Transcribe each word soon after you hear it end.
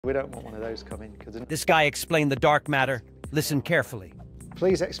We don't want one of those coming. This guy explained the dark matter. Listen carefully.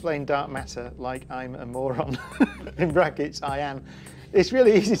 Please explain dark matter like I'm a moron. In brackets, I am. It's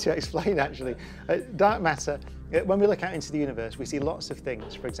really easy to explain, actually. Dark matter, when we look out into the universe, we see lots of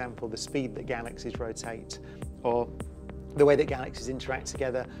things. For example, the speed that galaxies rotate, or the way that galaxies interact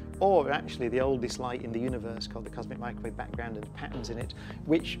together, or actually the oldest light in the universe called the cosmic microwave background and patterns in it,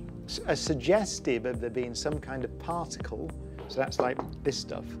 which are suggestive of there being some kind of particle. So that's like this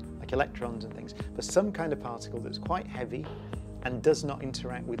stuff, like electrons and things, but some kind of particle that's quite heavy and does not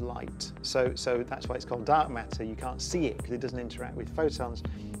interact with light. So that's why it's called dark matter. You can't see it because it doesn't interact with photons,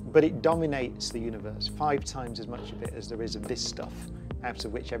 but it dominates the universe, 5 times as much of it as there is of this stuff, out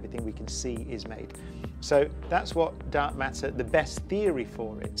of which everything we can see is made. So that's what dark matter, the best theory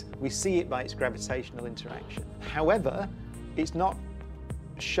for it. We see it by its gravitational interaction. However, it's not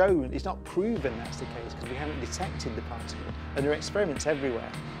shown, it's not proven that's the case because we haven't detected the particle. And there are experiments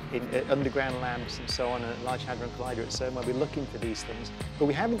everywhere in underground labs and so on, at Large Hadron Collider at CERN, where we're looking for these things, but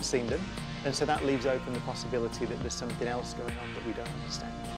we haven't seen them, and so that leaves open the possibility that there's something else going on that we don't understand.